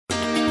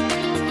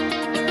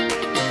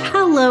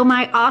Hello,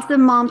 my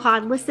awesome Mom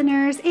Pod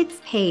listeners.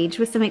 It's Paige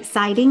with some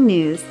exciting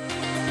news.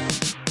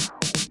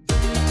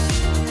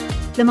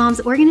 The Mom's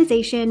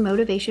Organization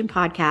Motivation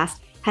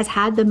Podcast has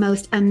had the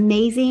most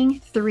amazing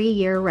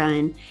 3-year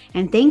run.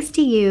 And thanks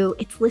to you,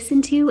 it's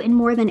listened to in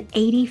more than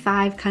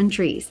 85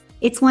 countries.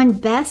 It's won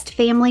Best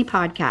Family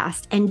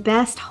Podcast and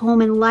Best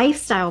Home and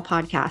Lifestyle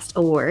Podcast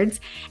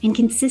awards and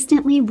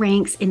consistently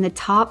ranks in the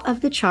top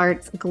of the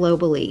charts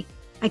globally.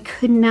 I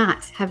could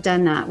not have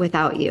done that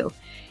without you.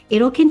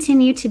 It'll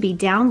continue to be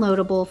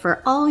downloadable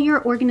for all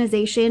your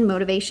organization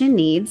motivation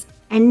needs.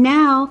 And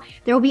now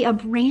there will be a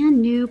brand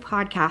new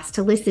podcast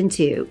to listen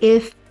to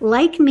if,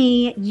 like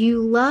me,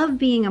 you love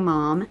being a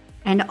mom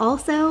and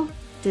also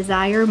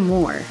desire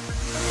more.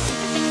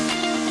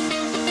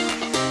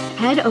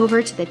 Head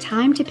over to the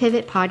Time to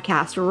Pivot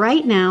podcast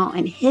right now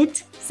and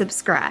hit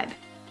subscribe.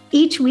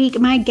 Each week,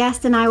 my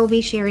guest and I will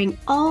be sharing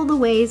all the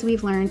ways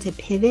we've learned to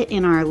pivot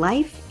in our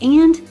life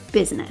and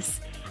business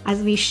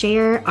as we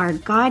share our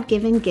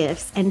God-given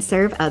gifts and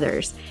serve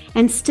others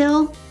and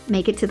still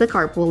make it to the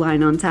carpool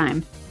line on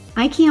time.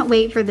 I can't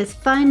wait for this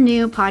fun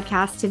new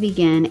podcast to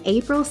begin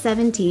April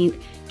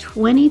 17th,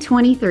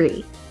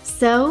 2023.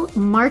 So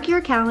mark your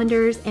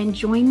calendars and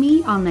join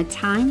me on the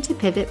Time to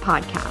Pivot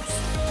podcast.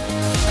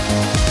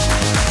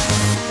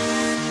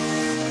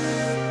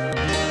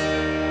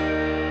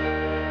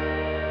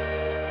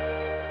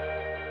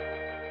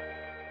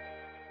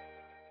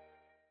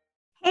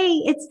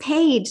 Hey, it's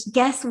Paige.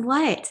 Guess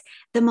what?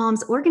 The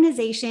Mom's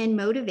Organization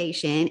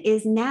Motivation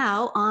is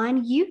now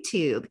on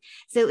YouTube.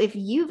 So if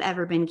you've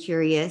ever been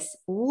curious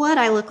what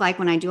I look like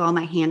when I do all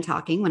my hand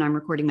talking when I'm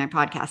recording my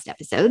podcast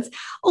episodes,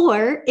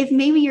 or if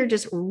maybe you're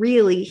just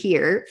really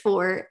here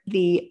for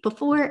the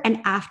before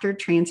and after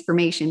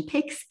transformation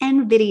pics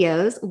and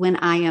videos when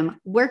I am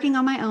working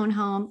on my own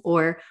home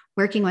or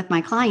working with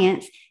my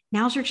clients,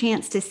 now's your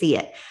chance to see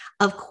it.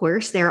 Of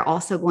course, there are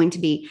also going to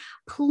be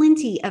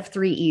plenty of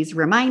 3E's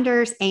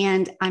reminders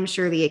and I'm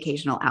sure the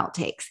occasional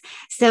outtakes.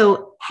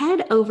 So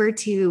head over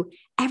to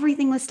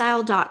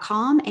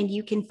everythingwithstyle.com and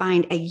you can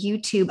find a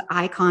YouTube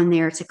icon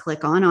there to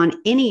click on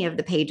any of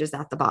the pages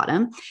at the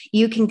bottom.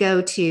 You can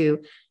go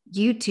to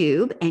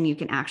YouTube and you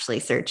can actually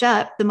search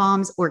up the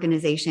Mom's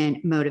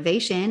Organization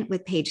Motivation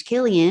with Paige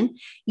Killian.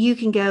 You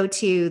can go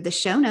to the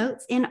show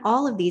notes in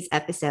all of these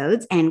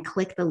episodes and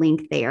click the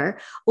link there,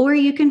 or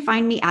you can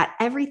find me at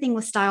Everything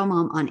with Style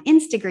Mom on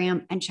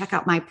Instagram and check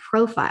out my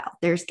profile.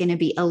 There's going to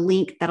be a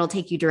link that'll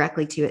take you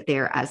directly to it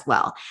there as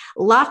well.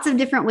 Lots of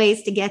different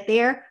ways to get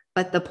there,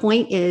 but the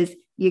point is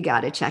you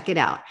got to check it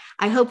out.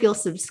 I hope you'll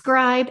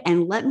subscribe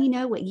and let me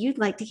know what you'd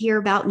like to hear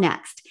about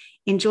next.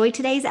 Enjoy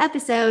today's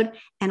episode,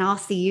 and I'll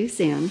see you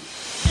soon.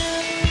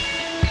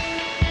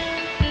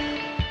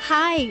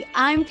 Hi,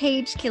 I'm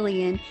Paige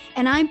Killian,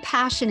 and I'm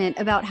passionate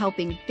about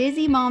helping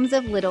busy moms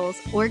of littles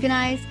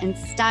organize and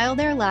style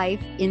their life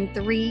in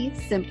 3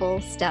 simple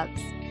steps.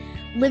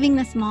 Living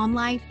this mom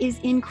life is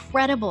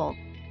incredible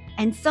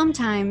and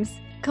sometimes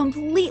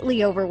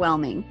completely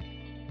overwhelming.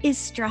 Is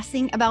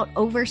stressing about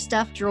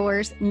overstuffed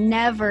drawers,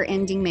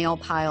 never-ending mail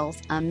piles,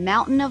 a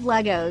mountain of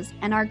Legos,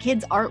 and our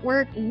kids'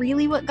 artwork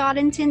really what God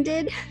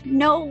intended?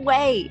 No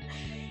way!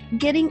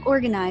 Getting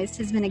organized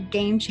has been a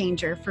game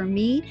changer for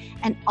me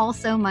and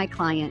also my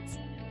clients.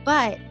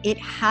 But it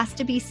has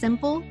to be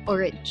simple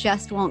or it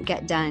just won't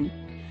get done.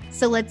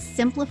 So let's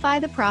simplify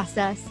the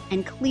process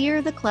and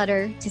clear the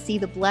clutter to see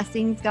the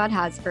blessings God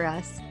has for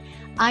us.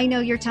 I know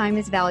your time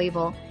is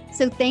valuable,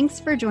 so thanks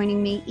for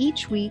joining me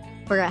each week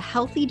for a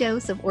healthy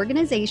dose of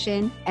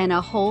organization and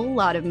a whole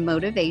lot of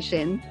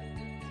motivation.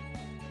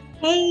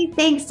 Hey,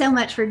 thanks so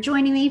much for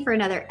joining me for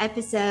another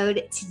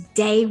episode.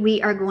 Today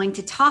we are going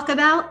to talk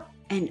about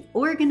an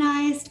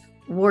organized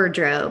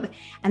wardrobe.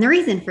 And the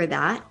reason for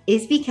that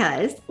is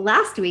because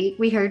last week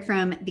we heard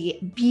from the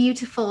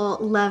beautiful,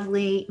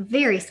 lovely,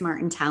 very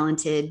smart and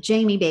talented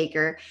Jamie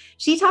Baker.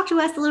 She talked to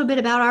us a little bit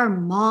about our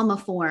mama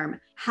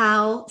form.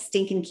 How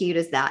stinking cute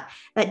is that?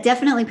 That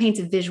definitely paints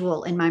a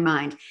visual in my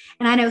mind.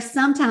 And I know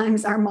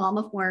sometimes our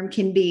mama form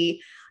can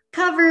be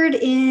covered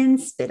in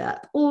spit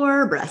up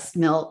or breast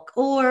milk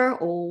or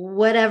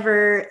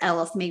whatever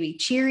else, maybe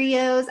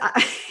Cheerios,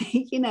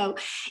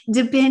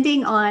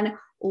 depending on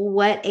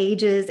what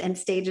ages and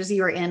stages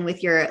you are in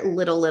with your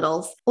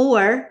littles,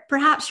 or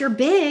perhaps your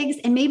bigs,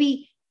 and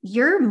maybe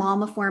your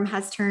mama form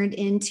has turned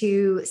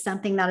into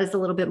something that is a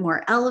little bit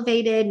more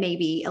elevated,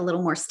 maybe a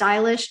little more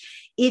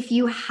stylish. If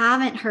you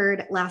haven't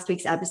heard last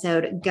week's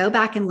episode, go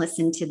back and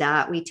listen to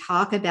that. We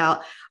talk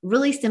about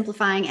really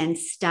simplifying and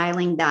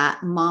styling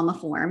that mama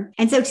form.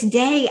 And so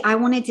today I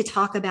wanted to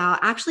talk about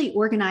actually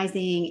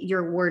organizing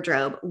your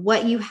wardrobe,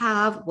 what you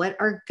have, what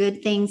are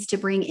good things to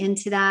bring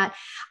into that.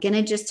 I'm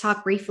going to just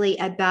talk briefly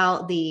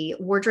about the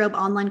wardrobe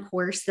online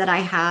course that I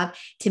have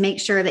to make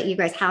sure that you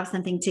guys have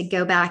something to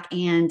go back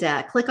and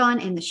click on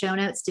in the show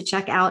notes to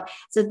check out.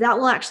 So that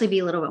will actually be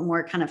a little bit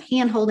more kind of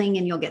hand holding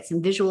and you'll get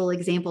some visual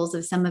examples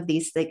of some of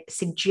these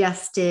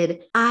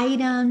suggested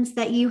items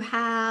that you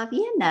have,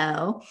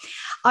 All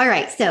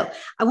right. So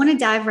I want to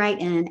dive right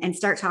in and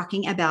start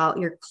talking about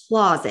your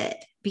closet.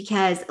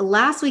 because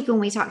last week when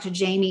we talked to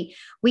Jamie,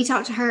 we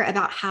talked to her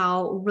about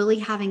how really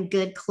having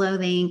good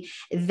clothing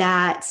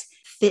that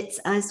fits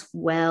us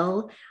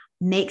well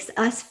makes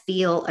us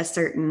feel a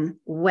certain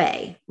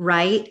way,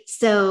 right?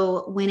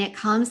 So when it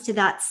comes to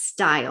that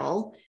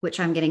style, which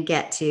I'm going to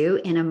get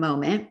to in a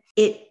moment,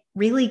 it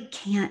really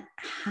can't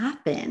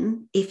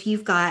happen if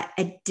you've got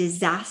a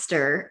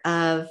disaster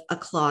of a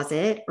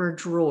closet or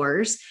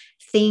drawers,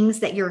 things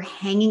that you're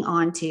hanging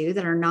on to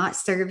that are not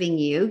serving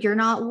you. You're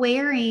not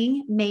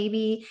wearing.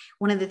 Maybe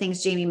one of the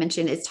things Jamie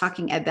mentioned is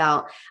talking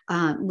about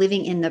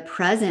living in the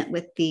present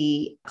with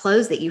the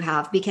clothes that you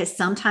have, because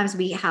sometimes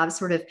we have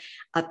sort of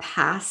a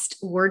past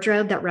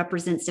wardrobe that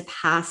represents a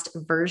past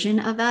version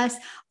of us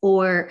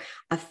or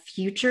a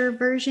future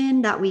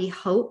version that we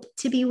hope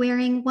to be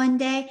wearing one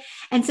day.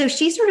 And so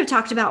she sort of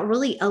talked about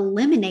really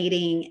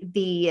eliminating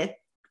the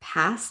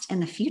past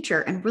and the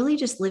future and really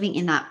just living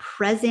in that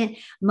present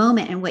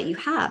moment and what you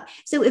have.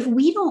 So if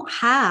we don't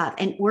have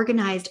an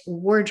organized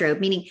wardrobe,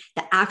 meaning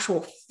the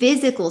actual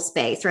physical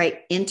space,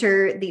 right?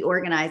 Enter the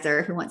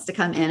organizer who wants to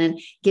come in and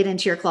get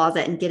into your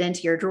closet and get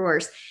into your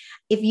drawers.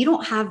 If you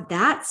don't have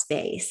that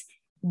space,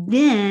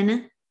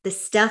 then the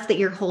stuff that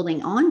you're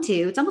holding on to,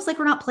 it's almost like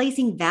we're not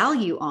placing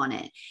value on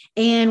it.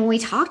 And when we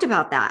talked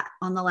about that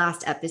on the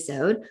last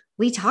episode,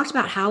 we talked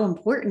about how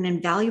important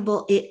and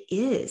valuable it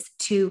is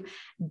to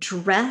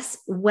dress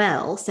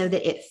well so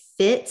that it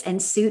fits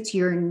and suits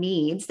your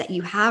needs that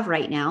you have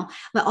right now,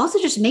 but also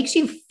just makes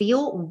you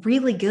feel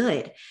really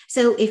good.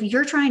 So if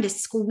you're trying to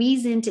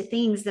squeeze into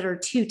things that are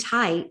too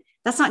tight,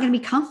 that's not going to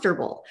be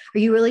comfortable. Are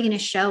you really going to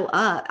show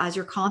up as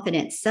your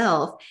confident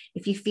self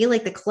if you feel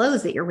like the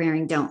clothes that you're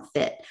wearing don't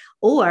fit?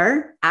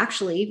 Or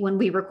actually, when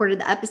we recorded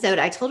the episode,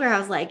 I told her, I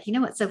was like, you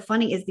know, what's so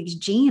funny is these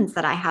jeans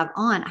that I have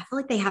on, I feel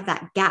like they have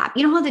that gap.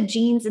 You know how the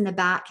jeans in the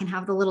back can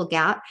have the little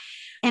gap?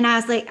 And I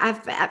was like,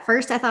 at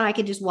first I thought I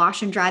could just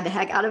wash and dry the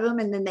heck out of them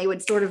and then they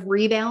would sort of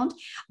rebound.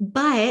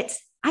 But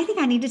I think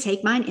I need to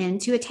take mine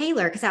into a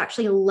tailor because I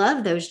actually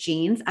love those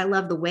jeans. I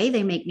love the way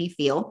they make me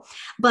feel,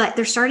 but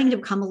they're starting to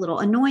become a little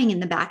annoying in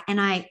the back. And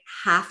I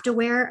have to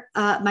wear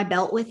my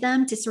belt with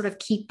them to sort of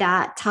keep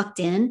that tucked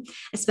in,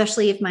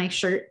 especially if my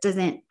shirt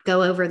doesn't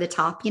go over the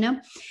top, you know?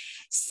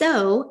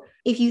 So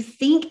if you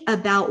think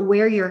about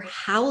where you're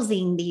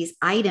housing these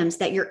items,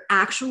 that you're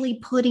actually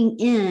putting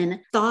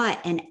in thought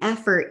and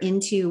effort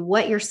into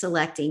what you're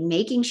selecting,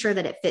 making sure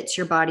that it fits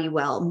your body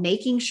well,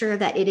 making sure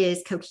that it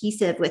is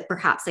cohesive with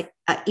perhaps like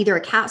either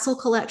a capsule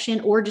collection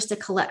or just a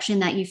collection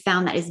that you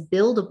found that is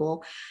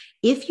buildable.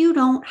 If you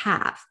don't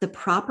have the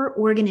proper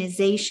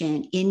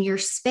organization in your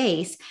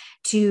space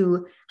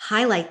to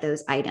highlight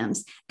those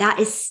items, that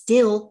is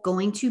still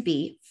going to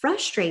be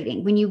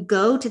frustrating when you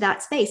go to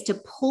that space to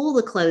pull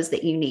the clothes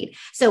that you need.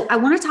 So I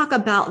want to talk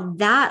about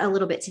that a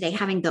little bit today,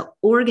 having the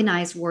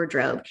organized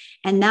wardrobe,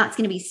 and that's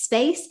going to be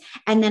space.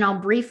 And then I'll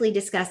briefly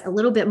discuss a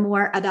little bit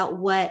more about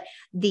what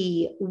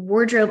the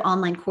wardrobe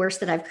online course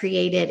that I've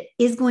created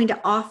is going to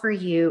offer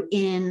you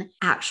in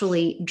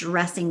actually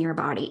dressing your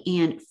body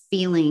and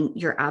feeling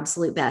your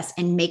absolute best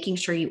and making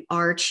sure you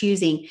are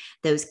choosing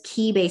those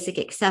key basic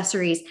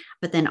accessories,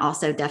 but then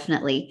also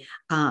definitely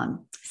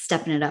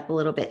stepping it up a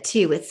little bit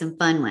too with some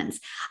fun ones.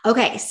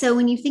 Okay, so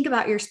when you think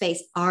about your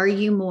space, are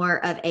you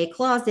more of a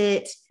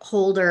closet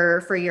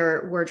holder for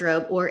your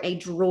wardrobe or a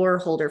drawer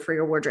holder for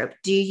your wardrobe?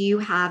 Do you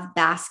have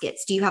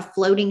baskets? Do you have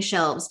floating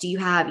shelves? Do you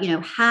have,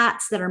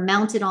 hats that are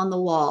mounted on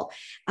the wall?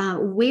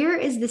 Where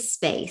is the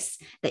space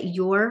that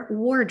your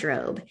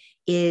wardrobe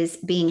is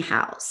being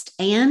housed?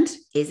 And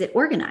is it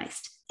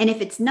organized? And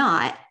if it's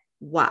not,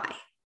 why?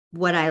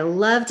 What I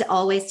love to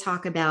always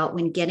talk about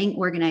when getting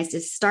organized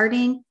is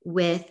starting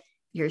with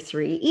your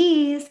 3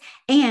 E's.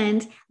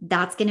 And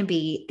that's going to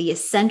be the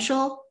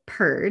essential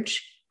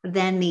purge,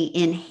 then the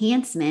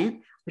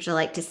enhancement, which I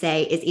like to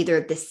say is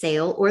either the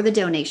sale or the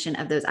donation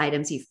of those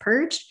items you've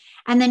purged.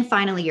 And then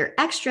finally, your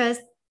extras,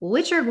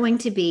 which are going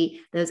to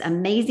be those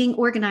amazing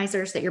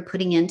organizers that you're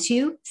putting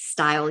into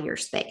style your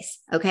space.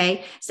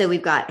 Okay. So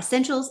we've got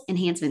essentials,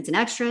 enhancements, and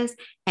extras,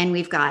 and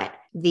we've got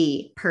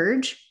the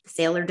purge,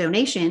 sale or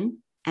donation,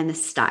 and the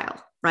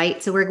style,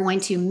 right? So we're going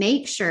to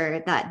make sure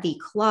that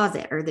the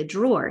closet or the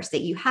drawers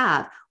that you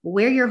have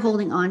where you're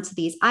holding on to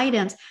these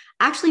items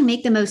actually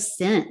make the most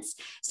sense.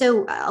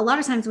 So a lot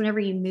of times whenever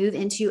you move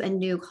into a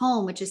new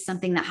home, which is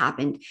something that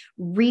happened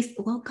I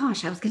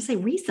was going to say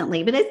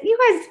recently, but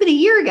it's been a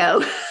year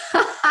ago.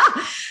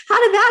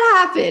 How did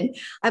that happen?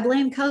 I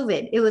blame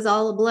COVID. It was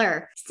all a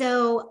blur.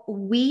 So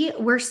we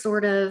were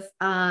sort of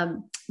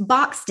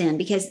boxed in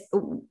because,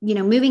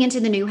 moving into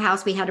the new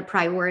house, we had to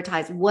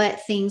prioritize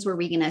what things were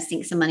we going to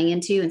sink some money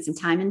into and some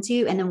time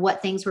into, and then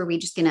what things were we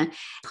just going to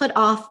put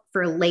off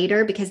for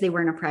later because they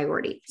weren't a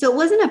priority. So it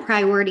wasn't a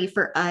priority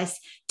for us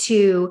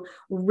to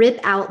rip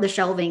out the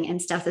shelving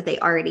and stuff that they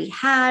already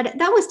had.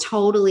 That was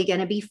totally going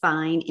to be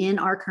fine in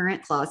our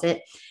current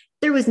closet.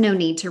 There was no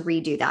need to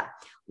redo that.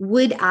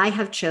 Would I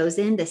have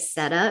chosen the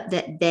setup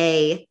that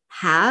they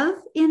have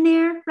in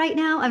there right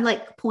now? I'm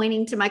like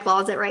pointing to my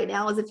closet right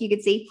now as if you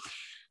could see.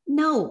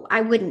 No,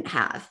 I wouldn't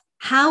have.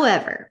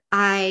 However,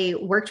 I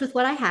worked with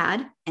what I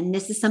had, and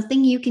this is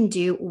something you can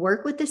do.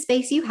 Work with the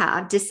space you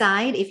have.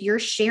 Decide if you're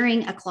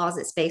sharing a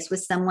closet space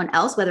with someone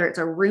else, whether it's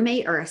a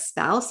roommate or a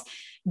spouse.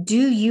 Do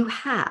you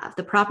have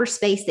the proper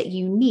space that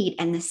you need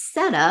and the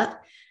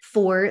setup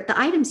for the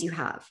items you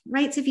have,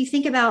 right? So if you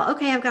think about,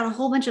 okay, I've got a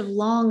whole bunch of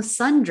long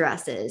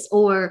sundresses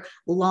or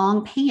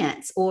long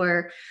pants,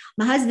 or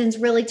my husband's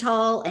really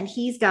tall and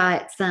he's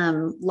got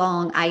some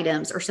long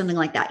items or something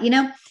like that,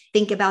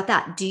 think about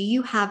that. Do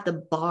you have the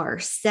bar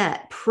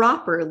set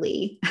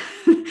properly?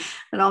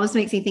 It almost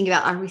makes me think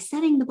about, are we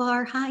setting the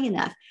bar high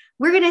enough?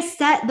 We're going to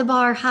set the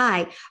bar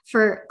high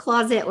for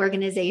closet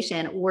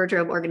organization,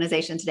 wardrobe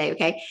organization today.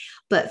 Okay.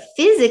 But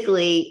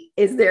physically,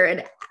 is there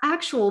an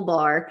actual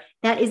bar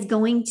that is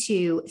going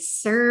to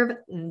serve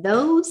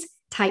those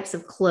types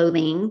of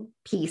clothing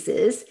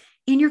pieces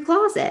in your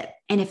closet?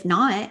 And if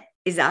not,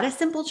 is that a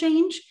simple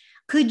change?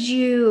 Could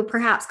you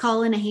perhaps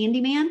call in a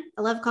handyman?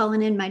 I love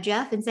calling in my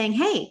Jeff and saying,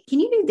 hey, can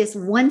you do this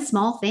one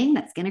small thing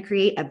that's going to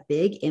create a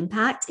big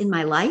impact in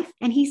my life?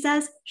 And he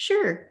says,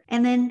 sure.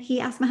 And then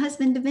he asked my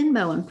husband to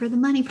Venmo him for the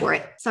money for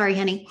it. Sorry,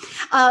 honey.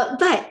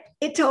 But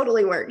it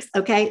totally works.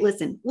 Okay.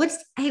 Listen, what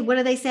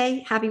do they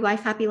say? Happy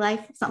wife, happy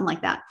life, something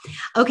like that.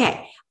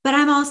 Okay. But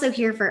I'm also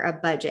here for a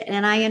budget.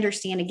 And I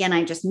understand, again,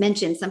 I just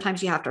mentioned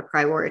sometimes you have to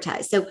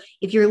prioritize. So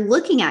if you're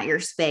looking at your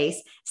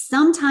space,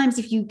 sometimes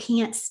if you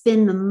can't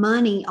spend the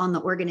money on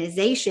the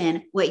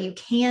organization, what you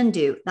can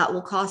do that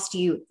will cost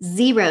you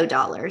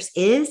 $0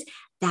 is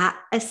that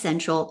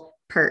essential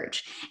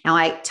purge. Now,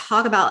 I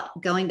talk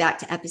about going back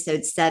to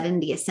episode 7,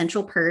 the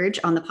essential purge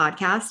on the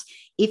podcast.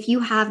 If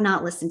you have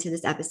not listened to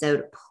this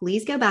episode,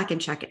 please go back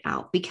and check it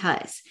out,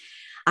 because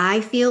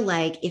I feel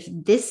like if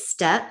this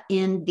step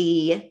in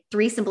the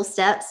 3 simple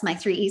steps, my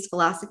 3 E's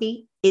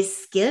philosophy, is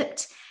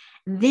skipped,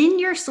 then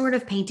you're sort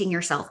of painting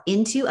yourself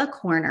into a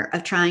corner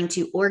of trying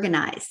to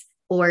organize,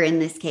 or in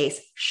this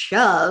case,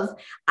 shove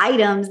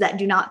items that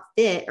do not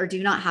fit or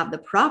do not have the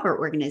proper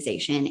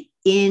organization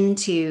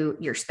into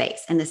your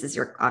space. And this is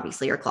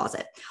obviously your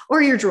closet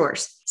or your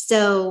drawers.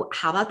 So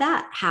how about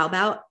that? How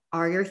about,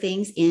 are your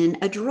things in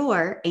a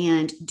drawer?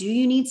 And do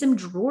you need some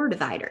drawer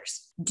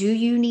dividers? Do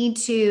you need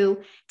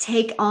to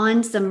take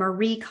on some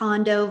Marie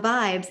Kondo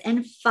vibes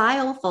and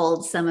file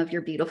fold some of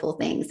your beautiful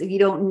things? If you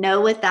don't know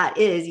what that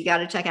is, you got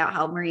to check out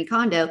how Marie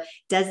Kondo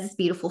does this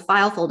beautiful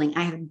file folding.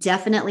 I have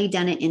definitely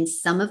done it in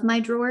some of my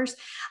drawers.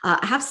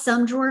 I have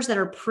some drawers that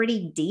are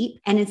pretty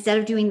deep, and instead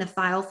of doing the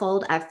file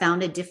fold, I've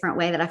found a different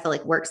way that I feel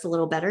like works a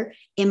little better.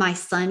 In my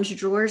son's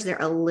drawers, they're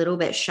a little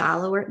bit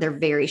shallower. They're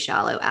very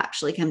shallow,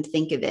 actually, come to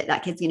think of it.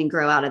 That kid's going to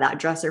grow out of that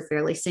dresser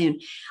fairly soon.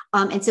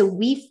 And so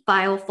we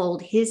file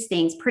fold his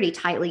things pretty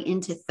tightly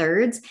into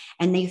thirds,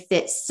 and they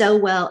fit so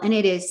well. And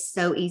it is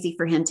so easy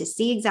for him to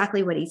see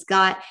exactly what he's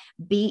got,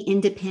 be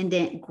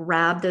independent,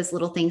 grab those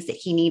little things that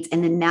he needs.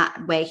 And then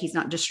that way he's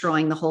not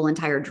destroying the whole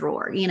entire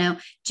drawer. Do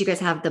you guys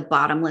have the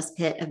bottomless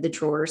pit of the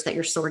drawers that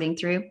you're sorting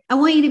through? I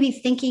want you to be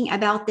thinking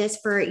about this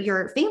for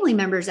your family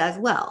members as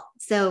well.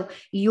 So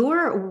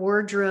your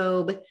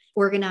wardrobe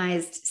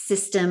organized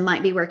system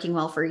might be working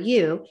well for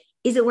you.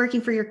 Is it working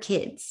for your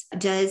kids?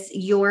 Does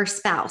your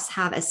spouse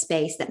have a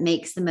space that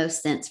makes the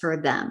most sense for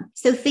them?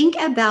 So think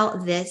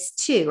about this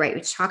too, right?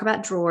 We talk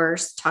about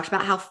drawers, talked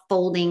about how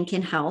folding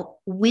can help.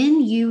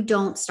 When you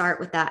don't start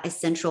with that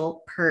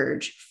essential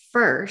purge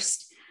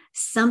first,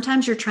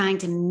 sometimes you're trying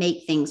to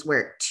make things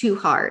work too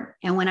hard.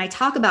 And when I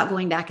talk about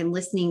going back and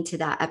listening to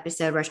that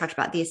episode where I talked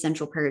about the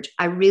essential purge,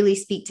 I really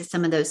speak to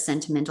some of those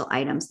sentimental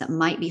items that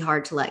might be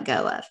hard to let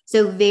go of.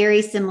 So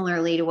very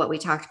similarly to what we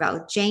talked about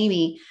with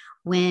Jamie,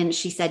 when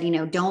she said,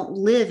 don't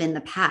live in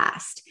the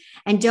past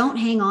and don't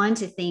hang on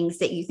to things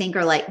that you think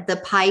are like the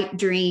pipe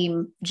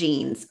dream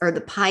jeans or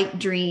the pipe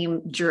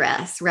dream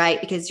dress,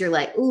 right? Because you're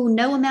like, oh,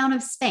 no amount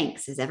of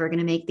Spanx is ever going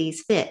to make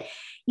these fit.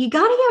 You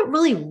got to get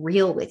really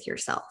real with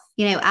yourself.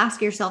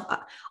 Ask yourself,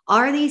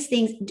 are these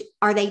things,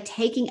 are they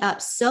taking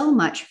up so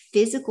much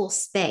physical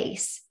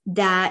space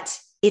that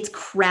it's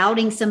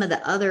crowding some of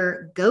the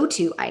other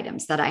go-to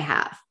items that I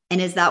have?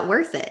 And is that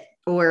worth it?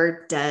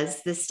 Or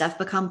does this stuff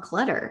become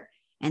clutter?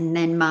 And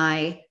then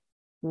my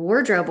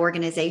wardrobe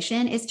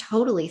organization is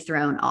totally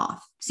thrown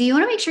off. So you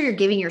want to make sure you're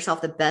giving yourself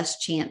the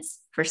best chance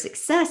for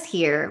success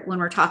here when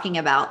we're talking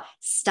about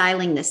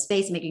styling the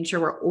space, making sure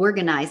we're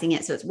organizing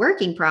it so it's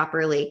working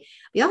properly.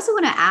 We also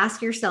want to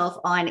ask yourself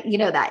on,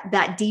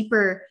 that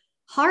deeper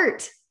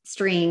heart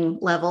string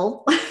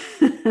level,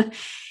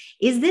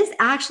 is this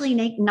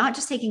actually not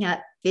just taking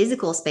up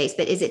physical space,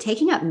 but is it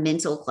taking up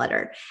mental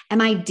clutter?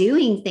 Am I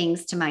doing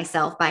things to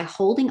myself by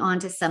holding on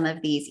to some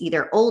of these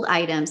either old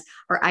items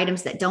or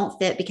items that don't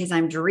fit because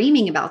I'm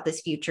dreaming about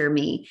this future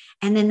me?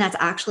 And then that's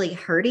actually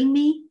hurting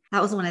me.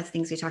 That was one of the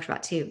things we talked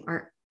about too.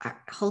 Are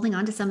holding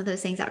on to some of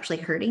those things actually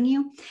hurting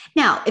you?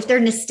 Now, if they're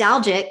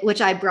nostalgic, which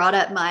I brought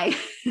up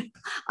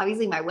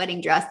obviously my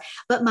wedding dress,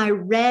 but my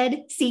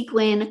red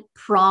sequin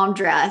prom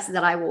dress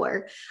that I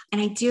wore.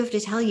 And I do have to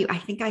tell you, I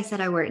think I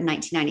said I wore it in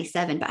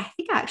 1997, but I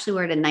think I actually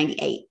wore it in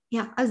 98.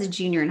 Yeah, I was a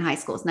junior in high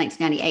school. It's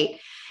 1998.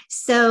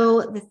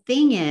 So the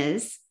thing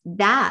is,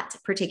 that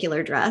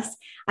particular dress,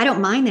 I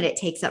don't mind that it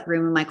takes up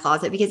room in my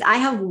closet because I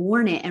have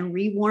worn it and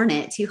reworn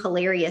it to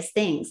hilarious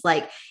things.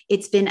 Like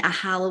it's been a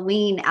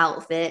Halloween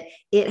outfit.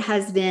 It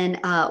has been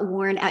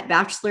worn at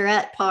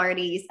bachelorette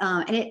parties.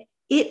 And it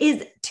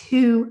is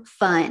too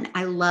fun.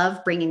 I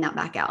love bringing that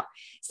back out.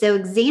 So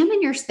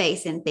examine your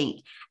space and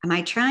think, am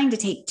I trying to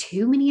take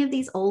too many of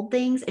these old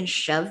things and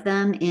shove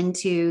them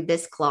into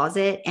this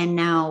closet? And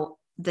now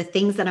the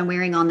things that I'm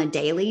wearing on the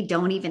daily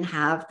don't even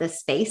have the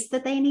space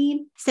that they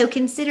need. So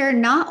consider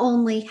not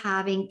only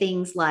having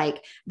things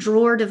like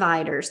drawer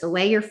dividers, the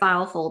way you're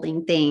file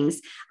folding things,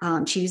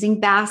 choosing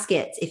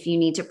baskets if you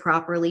need to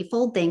properly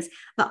fold things,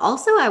 but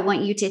also I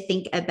want you to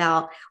think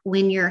about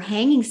when you're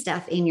hanging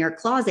stuff in your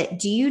closet,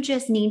 do you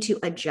just need to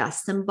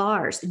adjust some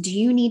bars? Do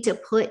you need to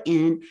put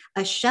in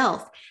a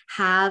shelf?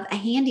 Have a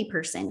handy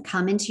person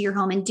come into your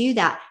home and do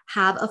that.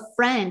 Have a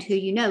friend who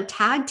you know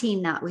tag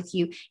team that with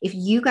you. If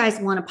you guys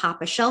want to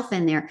pop a shelf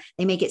in there,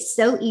 they make it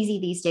so easy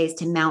these days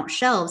to mount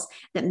shelves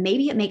that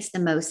maybe it makes the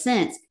most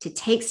sense to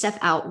take stuff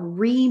out,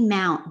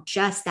 remount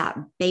just that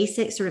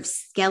basic sort of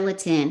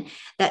skeleton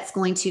that's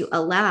going to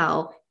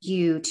allow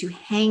you to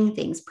hang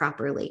things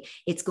properly.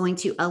 It's going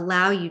to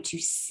allow you to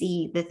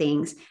see the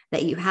things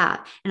that you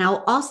have. And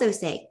I'll also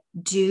say,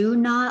 do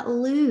not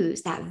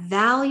lose that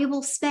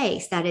valuable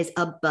space that is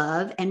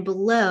above and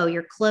below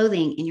your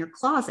clothing in your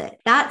closet.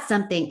 That's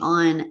something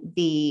on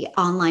the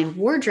online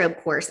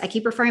wardrobe course. I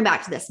keep referring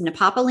back to this. I'm going to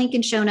pop a link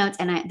in show notes.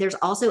 And there's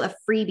also a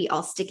freebie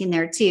I'll stick in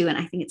there too. And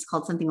I think it's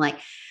called something like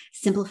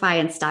Simplify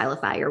and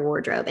Stylify Your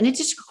Wardrobe. And it's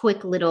just a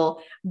quick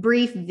little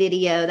brief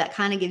video that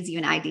kind of gives you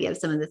an idea of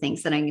some of the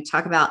things that I'm going to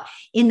talk about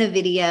in the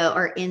video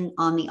or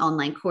on the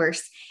online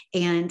course.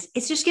 And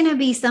it's just going to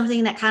be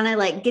something that kind of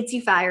like gets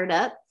you fired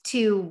up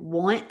to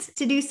want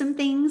to do some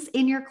things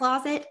in your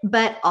closet,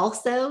 but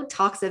also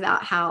talks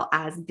about how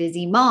as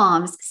busy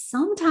moms,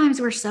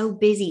 sometimes we're so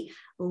busy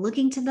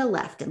looking to the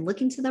left and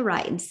looking to the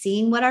right and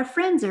seeing what our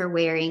friends are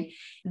wearing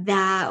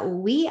that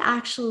we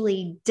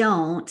actually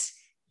don't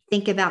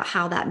think about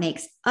how that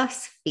makes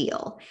us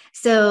feel.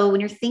 So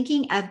when you're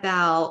thinking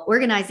about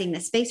organizing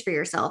the space for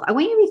yourself, I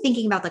want you to be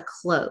thinking about the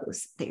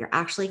clothes that you're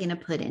actually going to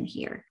put in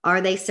here.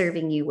 Are they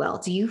serving you well?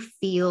 Do you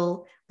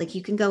feel like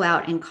you can go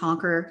out and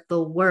conquer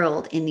the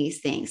world in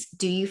these things?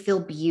 Do you feel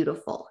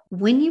beautiful?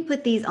 When you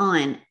put these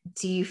on,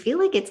 do you feel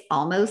like it's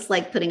almost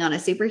like putting on a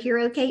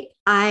superhero cape?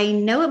 I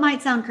know it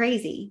might sound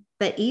crazy,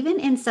 but even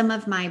in some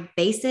of my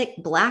basic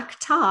black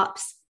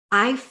tops,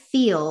 I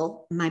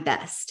feel my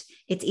best.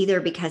 It's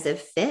either because of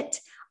fit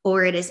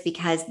or it is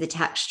because the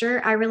texture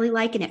I really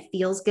like and it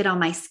feels good on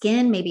my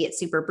skin. Maybe it's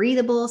super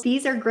breathable.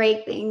 These are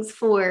great things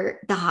for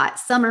the hot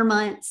summer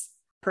months.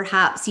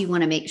 Perhaps you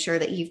want to make sure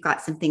that you've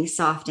got something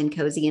soft and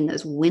cozy in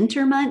those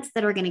winter months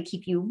that are going to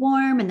keep you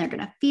warm and they're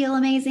going to feel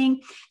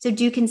amazing. So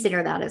do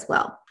consider that as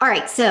well. All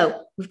right.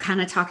 So we've kind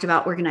of talked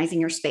about organizing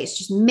your space,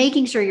 just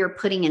making sure you're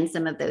putting in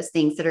some of those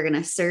things that are going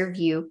to serve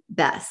you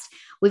best.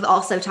 We've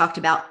also talked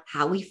about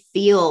how we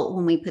feel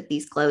when we put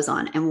these clothes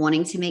on and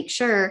wanting to make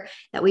sure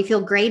that we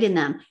feel great in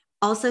them.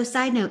 Also,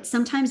 side note,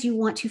 sometimes you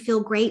want to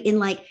feel great in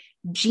like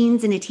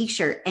jeans and a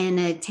t-shirt and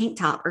a tank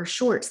top or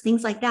shorts,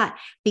 things like that,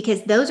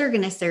 because those are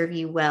going to serve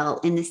you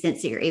well in the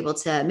sense that you're able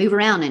to move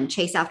around and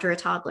chase after a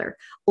toddler.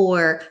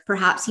 Or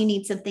perhaps you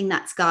need something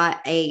that's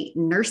got a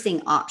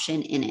nursing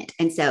option in it.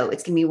 And so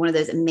it's going to be one of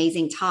those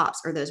amazing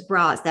tops or those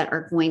bras that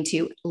are going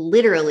to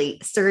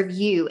literally serve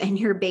you and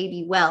your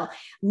baby well.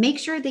 Make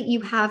sure that you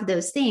have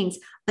those things,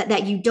 but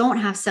that you don't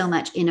have so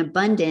much in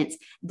abundance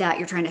that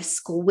you're trying to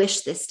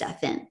squish this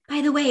stuff in.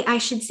 By the way, I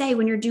should say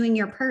when you're doing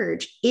your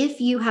purge, if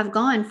you have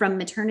gone from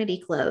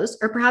maternity clothes,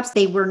 or perhaps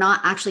they were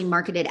not actually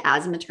marketed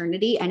as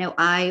maternity. I know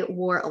I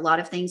wore a lot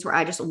of things where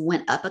I just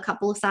went up a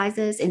couple of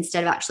sizes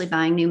instead of actually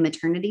buying new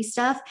maternity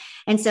stuff.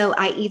 And so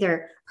I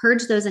either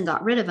purged those and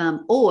got rid of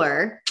them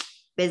or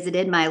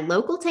visited my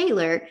local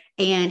tailor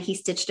and he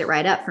stitched it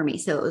right up for me.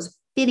 So it was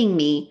fitting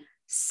me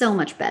so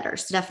much better.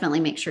 So definitely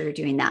make sure you're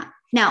doing that.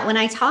 Now, when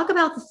I talk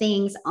about the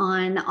things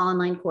on the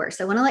online course,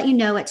 I want to let you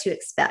know what to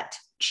expect.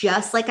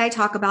 Just like I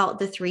talk about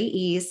the 3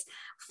 E's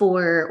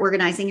for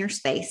organizing your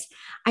space,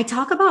 I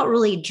talk about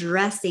really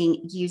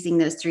dressing using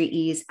those 3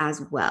 E's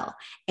as well.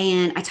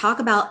 And I talk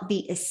about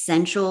the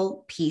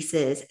essential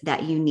pieces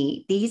that you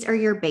need. These are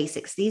your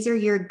basics. These are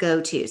your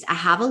go-tos. I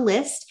have a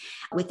list.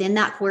 Within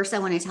that course, I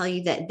want to tell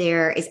you that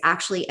there is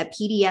actually a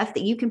PDF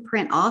that you can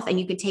print off and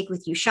you can take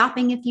with you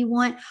shopping if you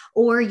want,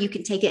 or you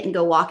can take it and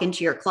go walk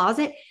into your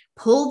closet.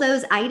 Pull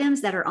those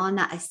items that are on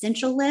that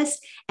essential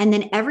list, and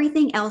then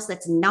everything else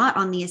that's not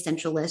on the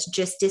essential list,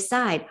 just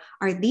decide,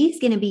 are these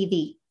going to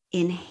be the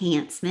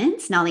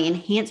enhancements? Now, the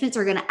enhancements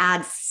are going to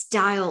add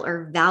style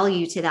or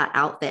value to that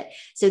outfit.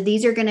 So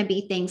these are going to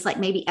be things like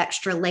maybe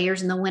extra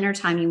layers in the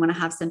wintertime. You want to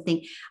have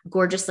something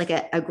gorgeous, like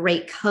a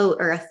great coat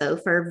or a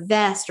faux fur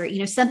vest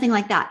or, something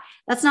like that.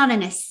 That's not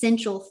an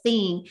essential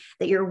thing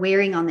that you're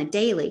wearing on the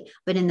daily,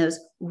 but in those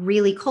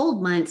really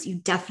cold months, you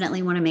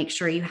definitely want to make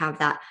sure you have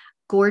that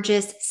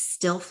gorgeous,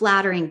 still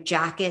flattering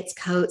jackets,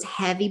 coats,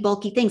 heavy,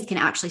 bulky things can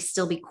actually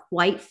still be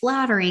quite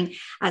flattering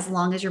as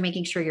long as you're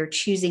making sure you're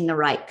choosing the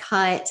right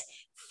cut,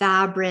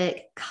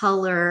 fabric,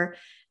 color,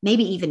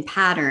 maybe even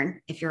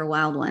pattern if you're a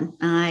wild one.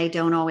 I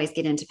don't always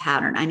get into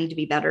pattern. I need to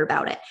be better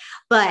about it.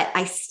 But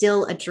I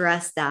still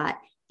address that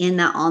in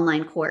that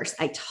online course.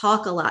 I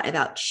talk a lot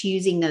about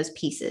choosing those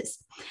pieces.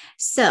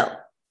 So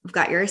we've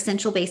got your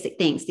essential basic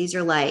things. These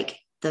are like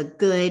the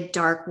good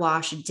dark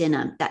wash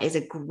denim. That is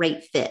a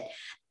great fit.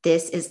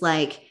 This is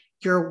like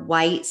your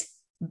white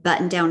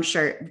button-down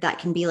shirt that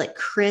can be like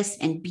crisp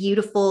and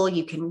beautiful.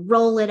 You can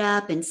roll it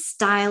up and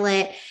style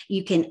it.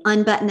 You can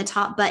unbutton the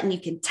top button. You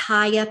can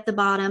tie up the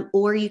bottom,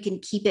 or you can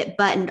keep it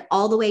buttoned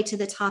all the way to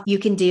the top. You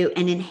can do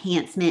an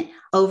enhancement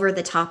over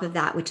the top of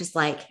that, which is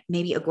like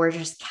maybe a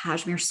gorgeous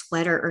cashmere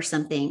sweater or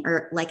something,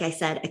 or like I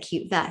said, a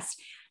cute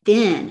vest.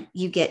 Then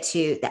you get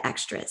to the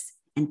extras,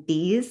 and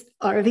these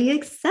are the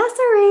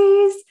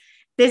accessories.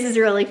 This is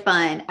really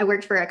fun. I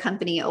worked for a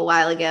company a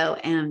while ago,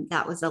 and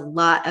that was a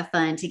lot of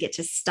fun to get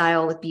to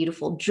style with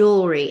beautiful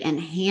jewelry and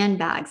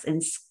handbags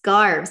and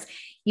scarves.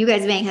 You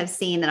guys may have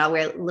seen that I'll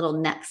wear little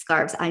neck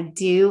scarves. I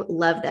do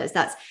love those.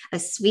 That's a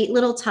sweet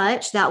little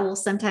touch that will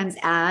sometimes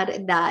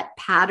add that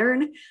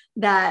pattern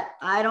that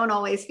I don't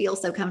always feel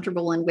so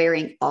comfortable in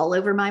wearing all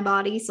over my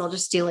body. So I'll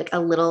just do like a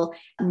little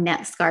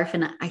neck scarf,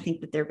 and I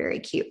think that they're very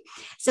cute.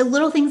 So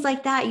little things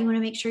like that, you want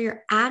to make sure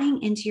you're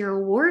adding into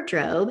your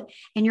wardrobe,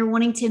 and you're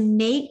wanting to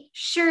make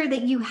sure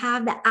that you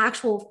have the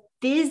actual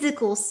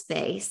physical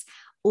space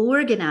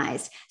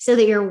organized so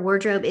that your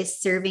wardrobe is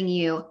serving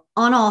you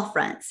on all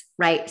fronts,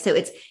 right? So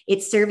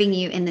it's serving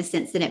you in the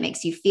sense that it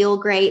makes you feel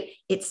great.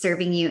 It's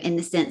serving you in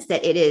the sense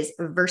that it is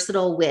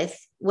versatile with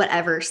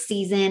whatever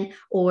season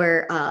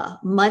or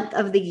month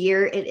of the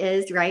year it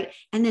is, right?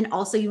 And then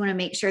also you want to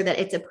make sure that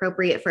it's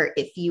appropriate for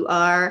if you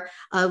are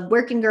a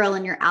working girl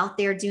and you're out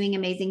there doing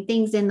amazing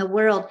things in the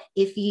world,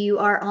 if you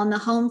are on the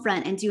home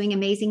front and doing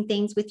amazing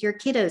things with your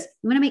kiddos,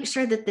 you want to make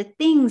sure that the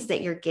things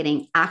that you're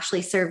getting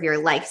actually serve your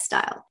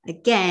lifestyle.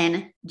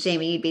 Again,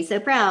 Jamie, you'd be so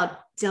proud.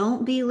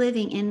 Don't be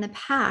living in the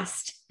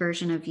past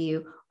version of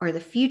you or the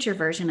future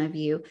version of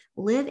you.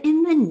 Live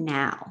in the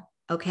now,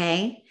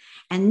 okay?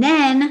 And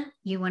then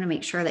you want to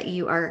make sure that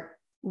you are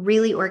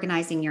really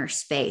organizing your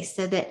space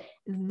so that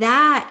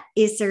that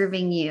is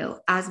serving you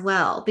as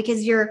well,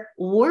 because your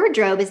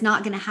wardrobe is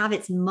not going to have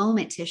its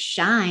moment to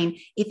shine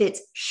if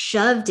it's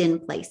shoved in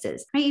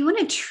places, right? You want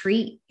to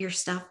treat your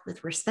stuff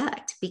with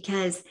respect,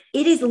 because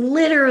it is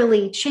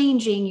literally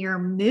changing your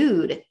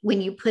mood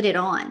when you put it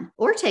on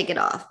or take it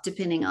off,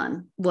 depending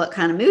on what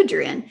kind of mood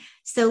you're in.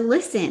 So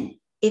listen,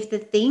 if the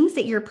things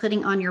that you're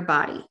putting on your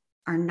body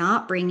are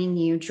not bringing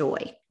you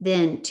joy,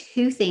 then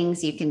two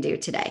things you can do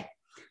today.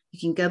 You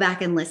can go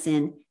back and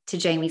listen to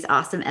Jamie's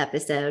awesome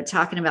episode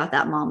talking about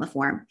that mama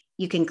form.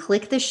 You can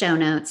click the show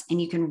notes and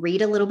you can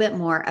read a little bit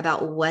more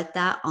about what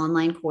that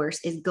online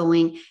course is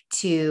going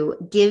to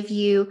give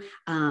you,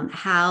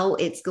 how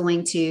it's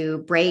going to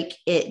break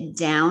it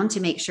down to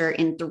make sure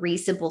in 3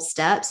 simple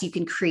steps you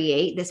can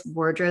create this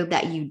wardrobe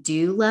that you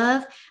do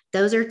love.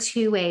 Those are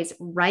 2 ways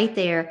right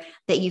there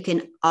that you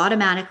can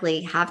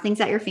automatically have things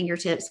at your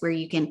fingertips where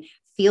you can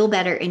feel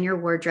better in your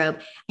wardrobe.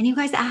 And you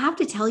guys, I have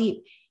to tell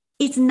you,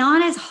 it's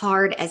not as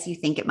hard as you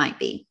think it might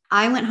be.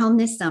 I went home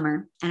this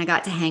summer and I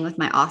got to hang with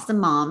my awesome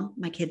mom.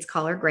 My kids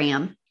call her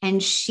Graham.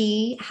 And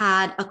she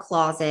had a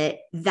closet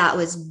that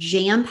was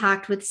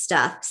jam-packed with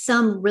stuff,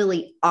 some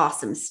really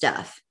awesome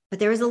stuff. But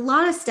there was a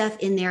lot of stuff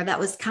in there that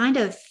was kind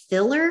of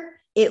filler.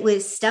 It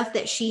was stuff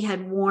that she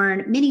had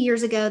worn many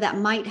years ago that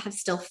might have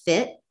still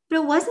fit, but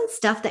it wasn't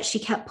stuff that she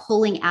kept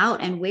pulling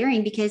out and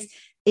wearing because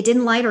it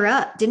didn't light her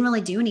up, didn't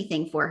really do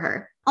anything for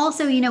her.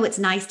 Also, you know, it's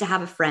nice to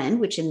have a friend,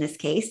 which in this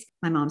case,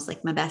 my mom's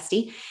like my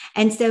bestie.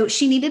 And so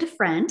she needed a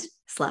friend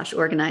 /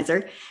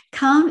 organizer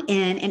come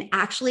in and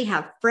actually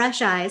have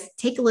fresh eyes,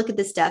 take a look at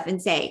the stuff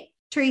and say,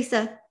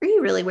 Teresa, are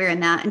you really wearing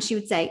that? And she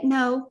would say,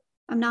 no,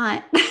 I'm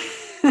not.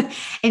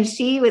 And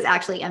she was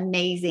actually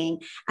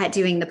amazing at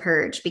doing the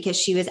purge because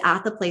she was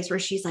at the place where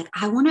she's like,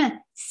 I want to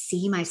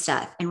see my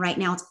stuff. And right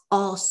now it's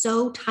all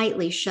so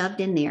tightly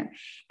shoved in there.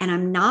 And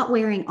I'm not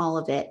wearing all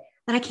of it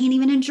that I can't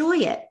even enjoy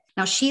it.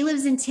 Now, she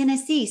lives in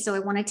Tennessee. So I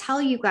want to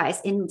tell you guys,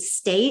 in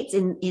states,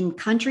 in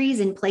countries,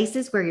 in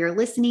places where you're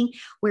listening,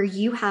 where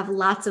you have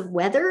lots of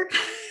weather.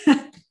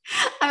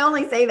 I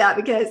only say that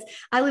because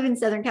I live in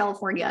Southern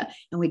California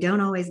and we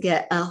don't always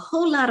get a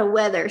whole lot of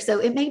weather. So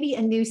it may be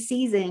a new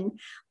season,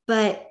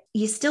 but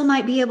you still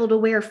might be able to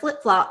wear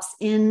flip-flops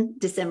in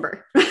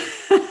December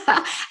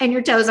and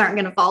your toes aren't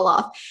going to fall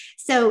off.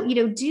 So, you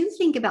know, do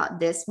think about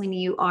this when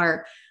you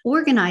are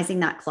organizing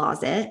that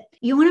closet.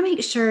 You want to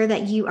make sure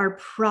that you are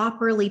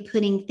properly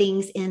putting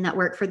things in that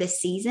work for the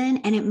season.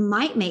 And it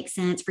might make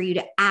sense for you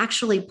to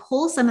actually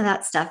pull some of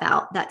that stuff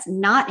out that's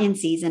not in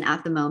season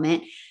at the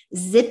moment,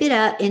 zip it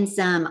up in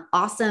some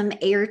awesome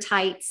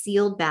airtight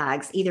sealed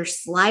bags, either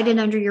slide it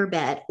under your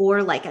bed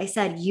or, like I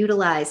said,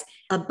 utilize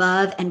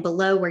above and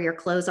below where your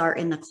clothes are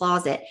in the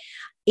closet.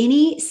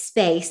 Any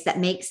space that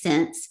makes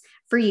sense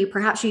for you,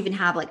 perhaps you even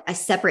have like a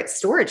separate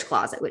storage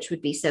closet, which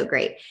would be so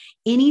great.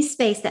 Any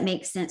space that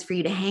makes sense for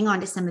you to hang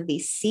on to some of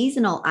these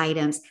seasonal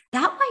items,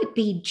 that might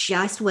be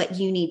just what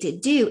you need to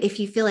do. If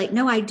you feel like,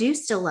 no, I do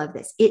still love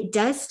this. It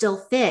does still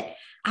fit.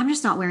 I'm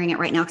just not wearing it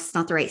right now because it's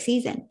not the right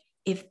season.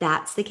 If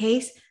that's the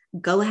case,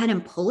 go ahead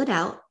and pull it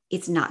out.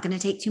 It's not going to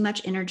take too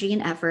much energy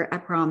and effort, I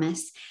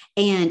promise.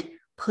 And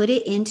put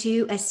it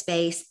into a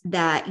space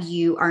that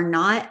you are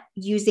not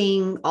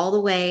using all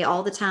the way,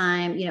 all the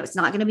time. It's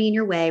not going to be in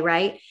your way,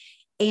 right?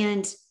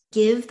 And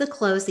give the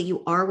clothes that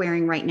you are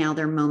wearing right now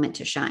their moment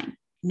to shine.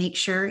 Make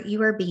sure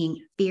you are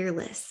being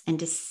fearless and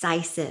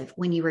decisive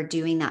when you are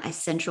doing that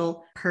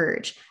essential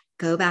purge.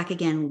 Go back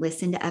again,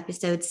 listen to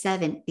episode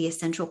 7, the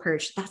essential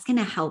purge. That's going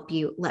to help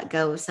you let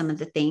go of some of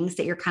the things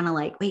that you're kind of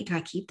like, wait, do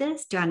I keep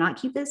this? Do I not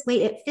keep this?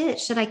 Wait, it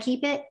fits. Should I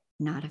keep it?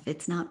 Not if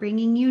it's not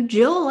bringing you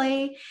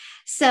joy.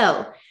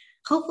 So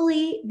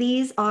hopefully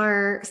these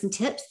are some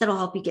tips that'll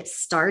help you get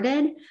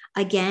started.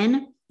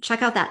 Again,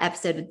 check out that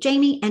episode with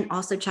Jamie, and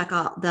also check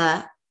out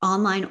the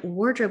online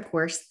wardrobe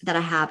course that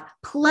I have,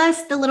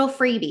 plus the little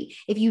freebie.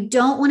 If you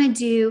don't want to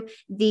do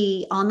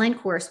the online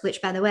course,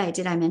 which by the way,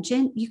 did I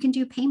mention you can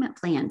do payment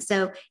plans?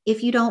 So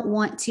if you don't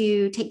want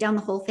to take down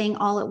the whole thing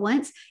all at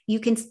once, you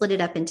can split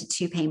it up into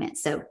 2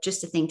 payments. So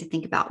just a thing to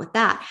think about with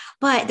that.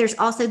 But there's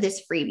also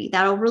this freebie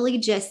that'll really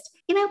just,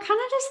 kind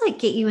of just like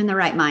get you in the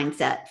right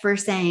mindset for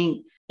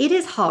saying, it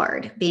is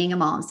hard being a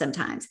mom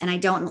sometimes. And I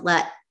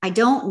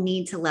don't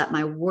need to let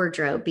my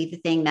wardrobe be the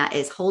thing that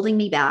is holding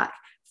me back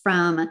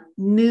from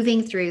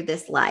moving through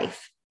this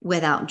life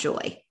without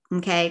joy.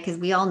 Okay. Because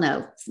we all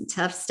know some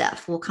tough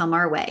stuff will come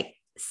our way.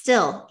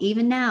 Still,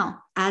 even now,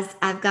 as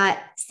I've got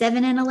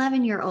 7 and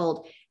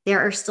 11-year-old,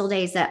 there are still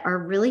days that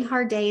are really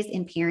hard days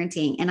in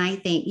parenting. And I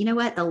think, you know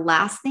what? The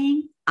last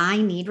thing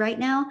I need right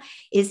now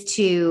is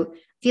to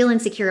feel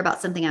insecure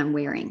about something I'm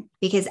wearing,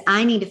 because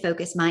I need to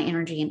focus my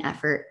energy and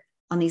effort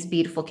on these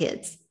beautiful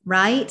kids,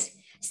 right?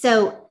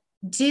 So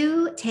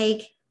do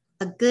take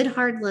a good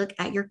hard look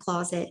at your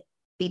closet,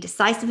 be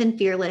decisive and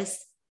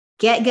fearless,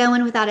 get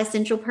going with that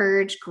essential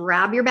purge,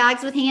 grab your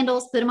bags with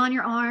handles, put them on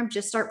your arm,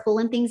 just start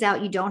pulling things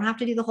out. You don't have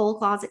to do the whole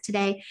closet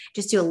today.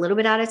 Just do a little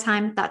bit at a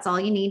time. That's all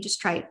you need. Just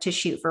try to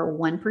shoot for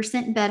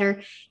 1%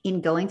 better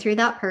in going through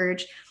that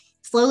purge.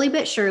 Slowly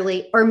but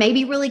surely, or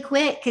maybe really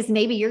quick, because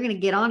maybe you're going to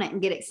get on it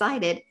and get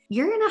excited.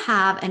 You're going to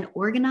have an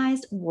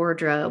organized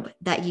wardrobe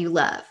that you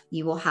love.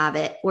 You will have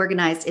it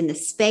organized in the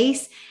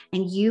space,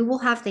 and you will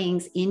have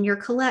things in your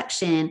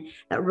collection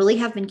that really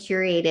have been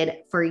curated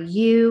for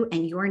you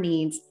and your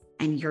needs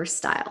and your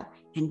style.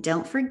 And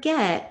don't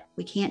forget,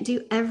 we can't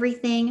do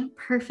everything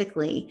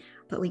perfectly,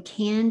 but we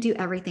can do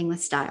everything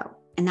with style.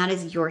 And that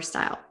is your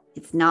style.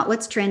 It's not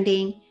what's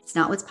trending. It's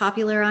not what's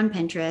popular on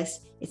Pinterest.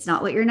 It's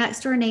not what your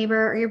next door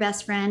neighbor or your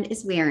best friend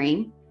is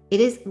wearing. It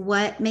is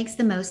what makes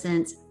the most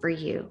sense for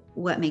you,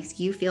 what makes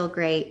you feel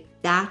great.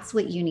 That's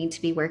what you need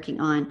to be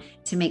working on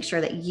to make sure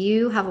that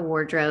you have a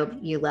wardrobe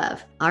you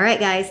love. All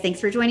right, guys, thanks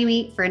for joining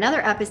me for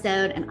another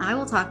episode, and I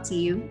will talk to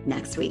you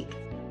next week.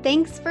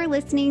 Thanks for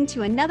listening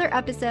to another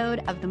episode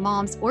of the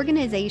Mom's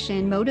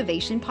Organization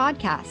Motivation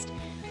Podcast.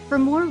 For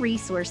more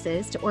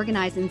resources to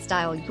organize and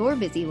style your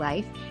busy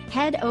life,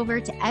 head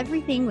over to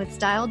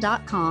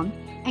everythingwithstyle.com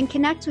and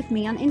connect with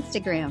me on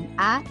Instagram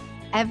at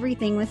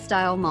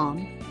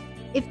everythingwithstylemom.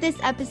 If this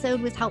episode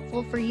was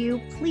helpful for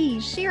you,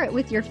 please share it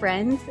with your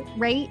friends,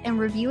 rate and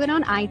review it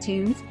on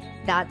iTunes,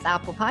 that's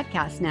Apple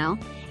Podcasts now,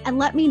 and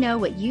let me know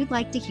what you'd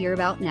like to hear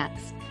about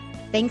next.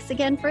 Thanks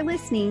again for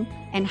listening,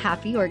 and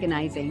happy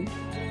organizing.